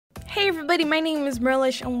Hey everybody, my name is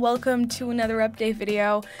Merlish and welcome to another update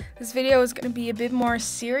video. This video is going to be a bit more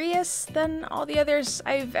serious than all the others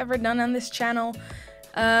I've ever done on this channel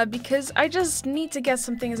because I just need to get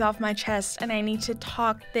some things off my chest and I need to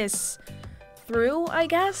talk this through, I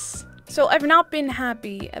guess. So I've not been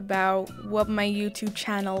happy about what my YouTube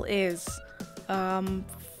channel is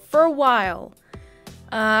for a while.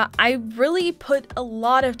 I really put a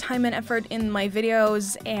lot of time and effort in my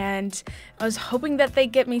videos and I was hoping that they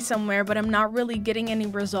get me somewhere, but I'm not really getting any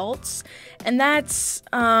results. And that's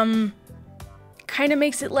kind of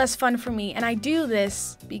makes it less fun for me. And I do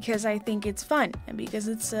this because I think it's fun and because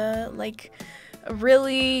it's like a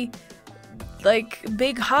really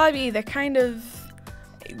big hobby that kind of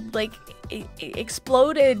like it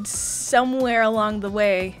exploded somewhere along the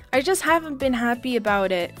way. I just haven't been happy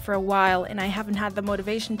about it for a while and I haven't had the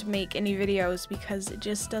motivation to make any videos because it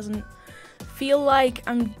just doesn't feel like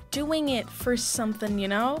I'm doing it for something, you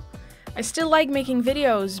know? I still like making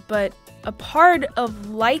videos, but a part of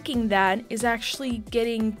liking that is actually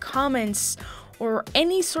getting comments or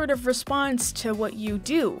any sort of response to what you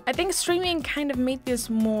do. I think streaming kind of made this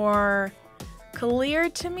more clear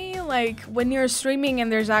to me, like when you're streaming and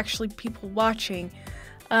there's actually people watching,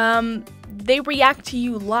 they react to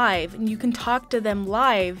you live and you can talk to them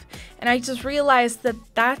live, and I just realized that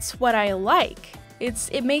that's what I like.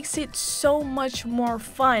 It makes it so much more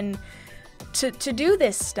fun to do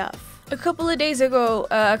this stuff. A couple of days ago,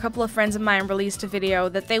 a couple of friends of mine released a video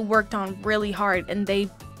that they worked on really hard and they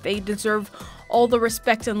deserve all the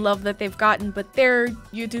respect and love that they've gotten, but their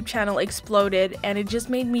YouTube channel exploded and it just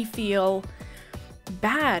made me feel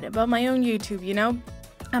bad about my own YouTube, you know?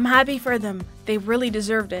 I'm happy for them. They really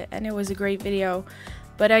deserved it and it was a great video,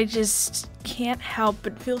 but I just can't help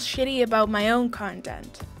but feel shitty about my own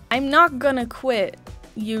content. I'm not gonna quit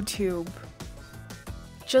YouTube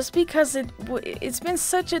just because it's been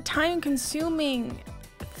such a time-consuming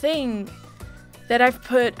thing that I've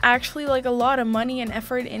put actually like a lot of money and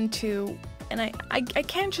effort into, and I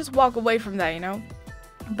can't just walk away from that, you know?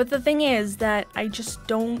 But the thing is that I just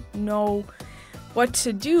don't know what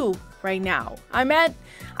to do right now.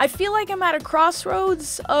 I feel like I'm at a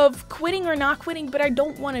crossroads of quitting or not quitting, but I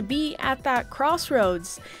don't want to be at that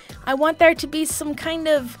crossroads. I want there to be some kind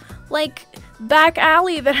of like back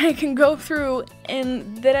alley that I can go through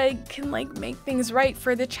and that I can like make things right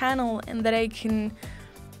for the channel and that I can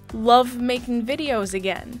love making videos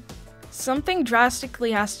again. Something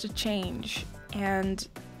drastically has to change, and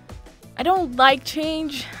I don't like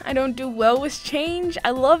change. I don't do well with change.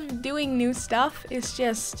 I love doing new stuff. It's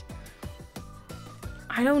just,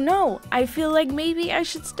 I don't know. I feel like maybe I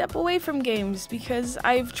should step away from games because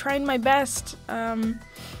I've tried my best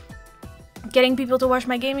getting people to watch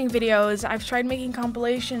my gaming videos. I've tried making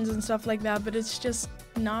compilations and stuff like that, but it's just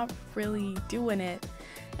not really doing it.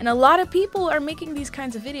 And a lot of people are making these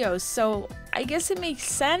kinds of videos, so I guess it makes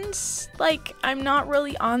sense. Like, I'm not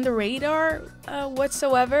really on the radar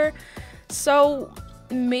whatsoever. So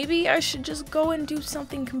maybe I should just go and do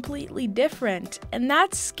something completely different. And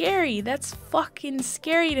that's scary. That's fucking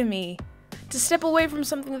scary to me. To step away from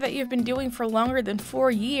something that you've been doing for longer than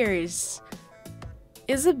 4 years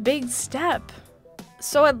is a big step.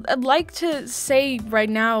 So I'd like to say right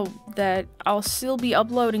now that I'll still be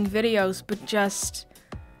uploading videos, but just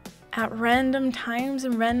at random times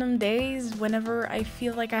and random days whenever I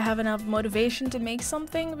feel like I have enough motivation to make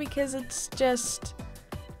something, because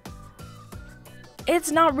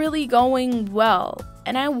it's not really going well,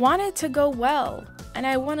 and I want it to go well, and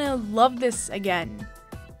I want to love this again.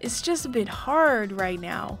 It's just a bit hard right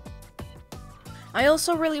now. I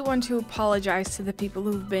also really want to apologize to the people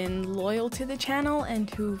who've been loyal to the channel and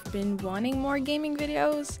who've been wanting more gaming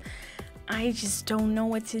videos. I just don't know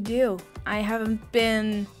what to do. I haven't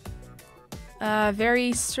been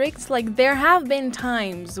very strict. Like, there have been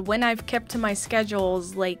times when I've kept to my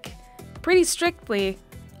schedules like pretty strictly.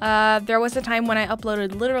 There was a time when I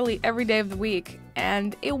uploaded literally every day of the week,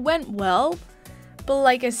 and it went well, but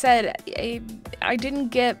like I said, I didn't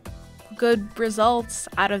get good results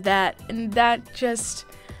out of that, and that just,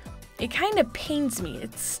 it kind of pains me.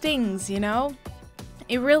 It stings, you know?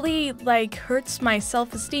 It really, like, hurts my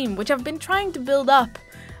self-esteem, which I've been trying to build up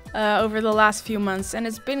over the last few months, and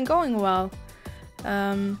it's been going well.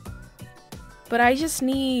 But I just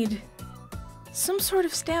need some sort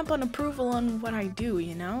of stamp on approval on what I do,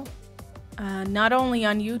 you know? Not only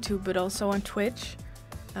on YouTube, but also on Twitch.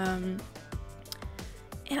 And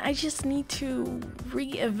I just need to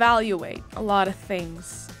reevaluate a lot of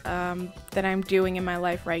things that I'm doing in my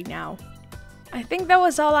life right now. I think that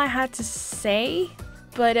was all I had to say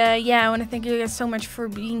But yeah, I want to thank you guys so much for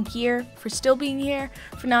being here, for still being here,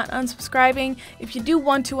 for not unsubscribing. If you do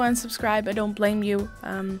want to unsubscribe, I don't blame you.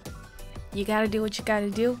 You gotta do what you gotta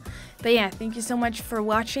do. But yeah, thank you so much for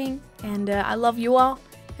watching, and I love you all,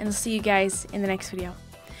 and I'll see you guys in the next video.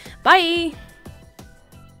 Bye!